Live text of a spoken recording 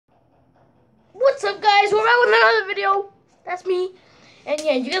What's up, guys? We're back with another video. That's me. And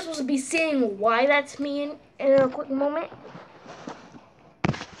yeah, you guys will be seeing why that's me in a quick moment.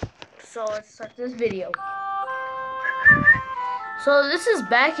 So let's start this video. So this is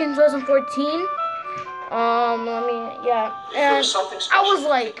back in 2014. And I was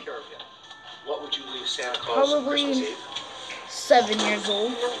like what would you leave Santa Claus probably 7 years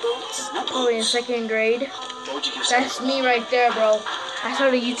old. Probably in 2nd grade. That's me right there, bro. I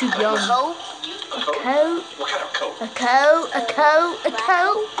started YouTube young. A coat. What kind of coat? A coat. A coat. A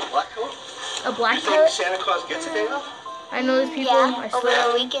coat. Black coat? A black You think coat. Santa Claus gets a day off? I know these people. I over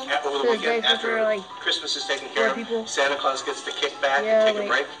the weekend. Over the weekend, after like Christmas is taken care of, people. Santa Claus gets to kick back Yeah, and take a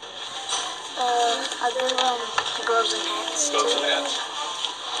break? Other gloves and hats. Gloves and hats.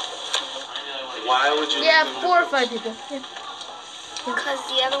 Why would you? Yeah, 4 or 5 people. Yeah. Because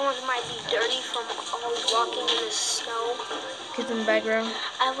the other ones might be dirty from always walking in the snow. Kids in the background.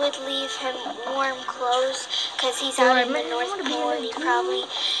 I would leave him warm clothes because he's You're out like, in the "Man, I North wanna be Pole in and it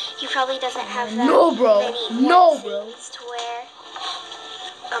he probably doesn't have that No, bro. many No, warm bro. things to wear.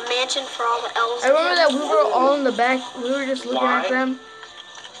 A mansion for all the elves. I remember that we were all in the back. We were just looking Why at them.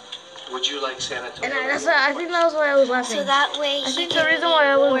 Would you like Santa to? And I think that was why I was laughing. So that way I he think can the reason be why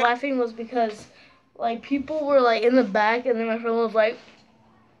I was warm. laughing was because, like, people were, like, in the back, and then my friend was like,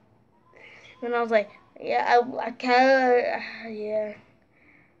 and I was like, yeah, I can't, yeah.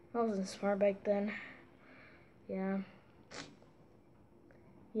 I wasn't smart back then. Yeah.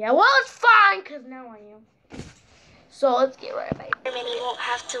 Yeah, well, it's fine, because now I am. So, let's get right back. And he won't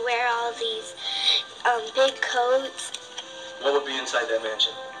have to wear all these big coats. What would be inside that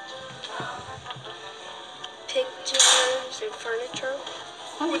mansion? Pictures and furniture.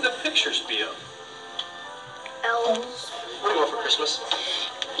 Who would the pictures be of? Elves. What do you want for Christmas?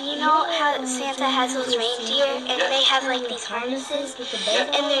 You know how Santa has those reindeer and they have like these harnesses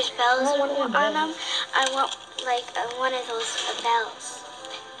and there's bells on them? I want like one of those bells.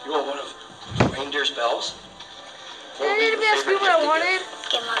 You want one of reindeer's bells? I didn't ask me what I wanted.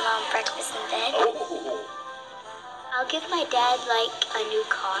 Give my mom breakfast in bed. Oh. I'll give my dad like a new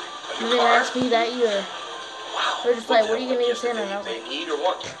car. You didn't ask me that either. Wow. They're just like, what are you going to give Santa? And I was They like, need or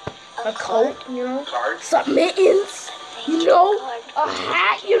want? a coat, you know? Cards? Some mittens, you know? A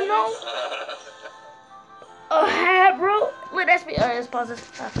hat, you know? A hat, bro. Wait, that's me. Alright, let's pause this.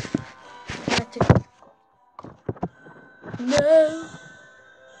 No.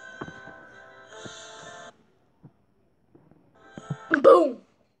 Boom.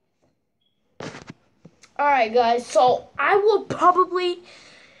 Alright, guys. So, I will probably...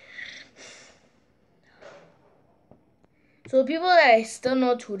 So, the people that I still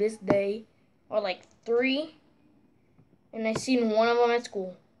know to this day are like 3. And I seen one of them at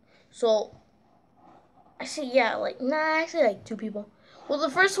school. So, I say, yeah, like, nah, actually, like 2 people. Well, the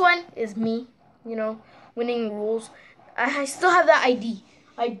first one is me, you know, winning rules. I still have that ID.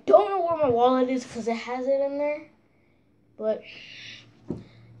 I don't know where my wallet is because it has it in there. But,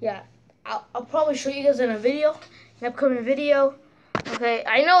 yeah, I'll probably show you guys in a video, an upcoming video. Okay,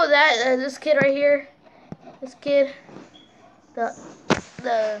 I know that this kid right here, this kid, the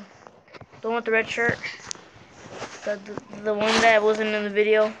one with the red shirt, the one that wasn't in the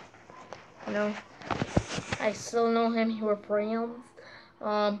video, you know, I still know him. He wore friends.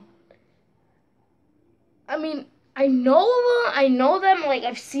 I mean, I know them, like,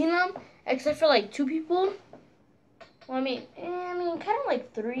 I've seen them, except for, like, 2 people. Well, I mean, kind of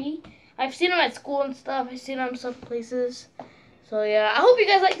like 3. I've seen them at school and stuff. I've seen them some places. So, yeah, I hope you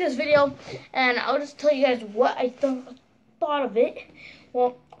guys like this video, and I'll just tell you guys what I thought of it.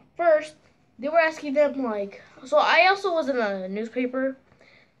 Well, first, they were asking them, like, so I also was in a newspaper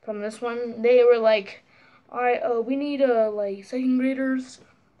from this one. They were like, all right, we need, like, 2nd graders.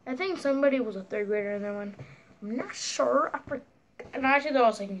 I think somebody was a 3rd grader in that one. I'm not sure. No, actually, they're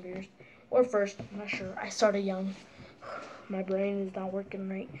all 2nd graders. Or 1st. I'm not sure. I started young. My brain is not working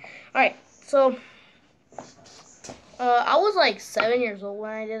right. Alright, so, I was, like, 7 years old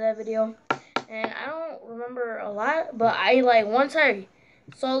when I did that video. And I don't remember a lot. But once I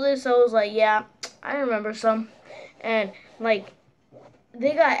saw this, I was like, yeah, I remember some. And, like,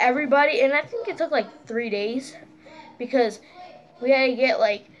 they got everybody, and I think it took like 3 days because we had to get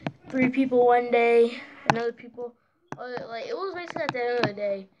like 3 people one day, and other people, like, it was basically at the end of the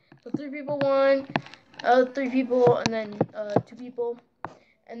day. So 3 people one, 3 people, and then 2 people,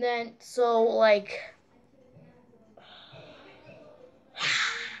 and then so like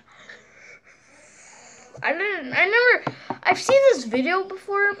I've seen this video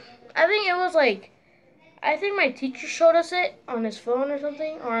before. I think it was like, I think my teacher showed us it on his phone or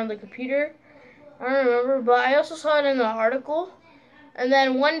something, or on the computer. I don't remember, but I also saw it in the article. And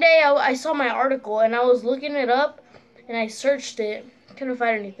then one day I saw my article and I was looking it up and I searched it. Couldn't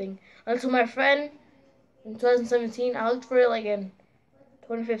find anything. Until my friend in 2017, I looked for it like in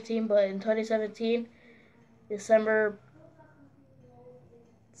 2015, but in 2017, December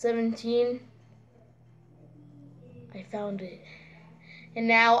 17, I found it. And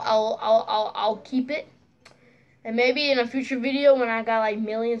now I'll keep it. And maybe in a future video when I got like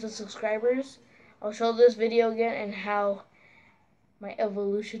millions of subscribers, I'll show this video again and how my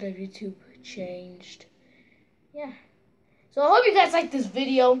evolution of YouTube changed. Yeah. So I hope you guys like this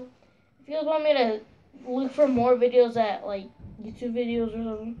video. If you guys want me to look for more videos at like YouTube videos or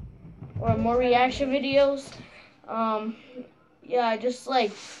something, or more reaction videos, yeah, just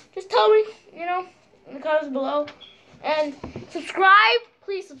tell me, you know, in the comments below. And subscribe,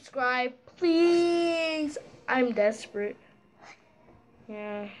 please subscribe, please. I'm desperate.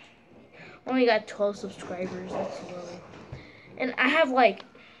 Yeah. Only got 12 subscribers, that's low. And I have like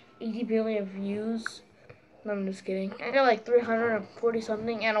 80 million views. No, I'm just kidding. I got like 340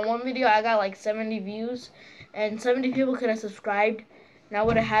 something, and on one video I got like 70 views, and 70 people could have subscribed, and I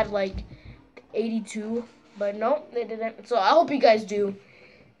would have had like 82, but no, they didn't. So I hope you guys do.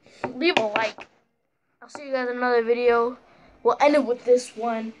 Leave a like. I'll see you guys in another video. We'll end it with this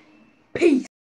one. Peace.